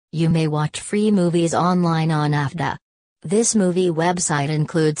You may watch free movies online on Afdah. This movie website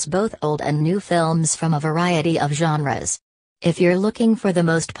includes both old and new films from a variety of genres. If you're looking for the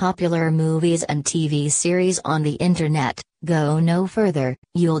most popular movies and TV series on the internet, go no further,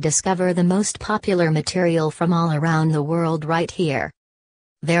 you'll discover the most popular material from all around the world right here.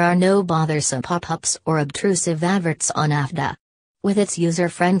 There are no bothersome pop-ups or obtrusive adverts on Afdah. With its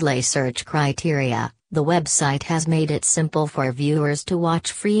user-friendly search criteria, the website has made it simple for viewers to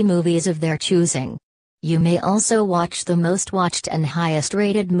watch free movies of their choosing. You may also watch the most watched and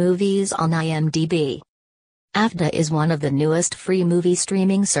highest-rated movies on IMDb. Afdah is one of the newest free movie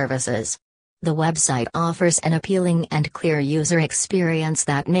streaming services. The website offers an appealing and clear user experience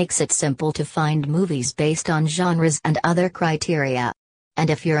that makes it simple to find movies based on genres and other criteria. And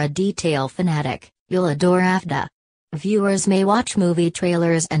if you're a detail fanatic, you'll adore Afdah. Viewers may watch movie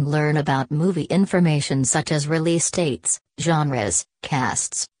trailers and learn about movie information such as release dates, genres,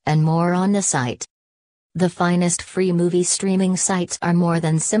 casts, and more on the site. The finest free movie streaming sites are more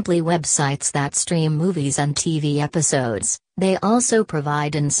than simply websites that stream movies and TV episodes, they also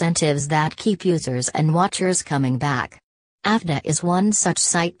provide incentives that keep users and watchers coming back. Afdah is one such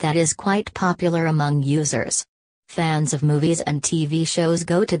site that is quite popular among users. Fans of movies and TV shows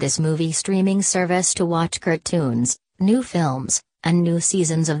go to this movie streaming service to watch cartoons, new films, and new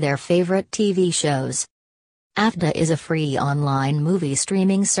seasons of their favorite TV shows. Afdah is a free online movie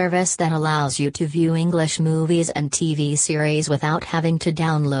streaming service that allows you to view English movies and TV series without having to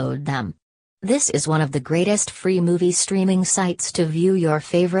download them. This is one of the greatest free movie streaming sites to view your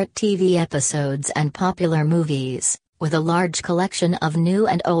favorite TV episodes and popular movies, with a large collection of new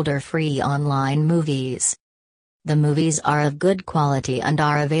and older free online movies. The movies are of good quality and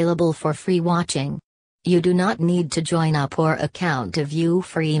are available for free watching. You do not need to join up or account to view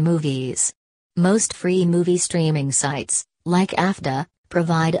free movies. Most free movie streaming sites, like Afdah,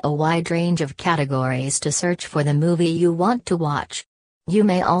 provide a wide range of categories to search for the movie you want to watch. You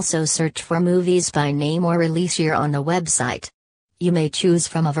may also search for movies by name or release year on the website. You may choose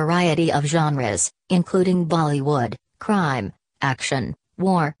from a variety of genres, including Bollywood, crime, action,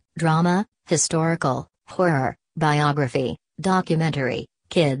 war, drama, historical, horror, biography, documentary,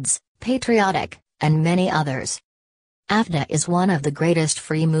 kids, patriotic, and many others. Afdah is one of the greatest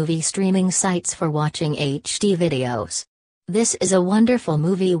free movie streaming sites for watching HD videos. This is a wonderful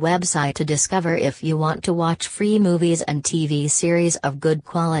movie website to discover if you want to watch free movies and TV series of good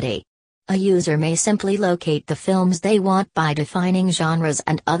quality. A user may simply locate the films they want by defining genres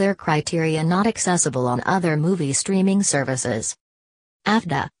and other criteria not accessible on other movie streaming services.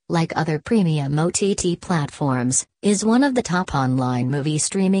 Afdah, like other premium OTT platforms, is one of the top online movie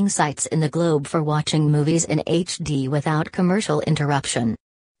streaming sites in the globe for watching movies in HD without commercial interruption.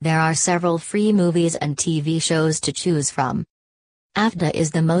 There are several free movies and TV shows to choose from. Afdah is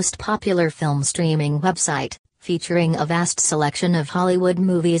the most popular film streaming website, featuring a vast selection of Hollywood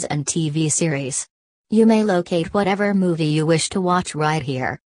movies and TV series. You may locate whatever movie you wish to watch right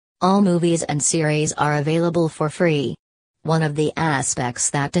here. All movies and series are available for free. One of the aspects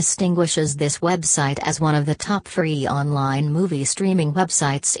that distinguishes this website as one of the top free online movie streaming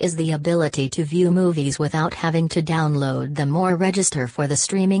websites is the ability to view movies without having to download them or register for the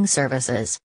streaming services.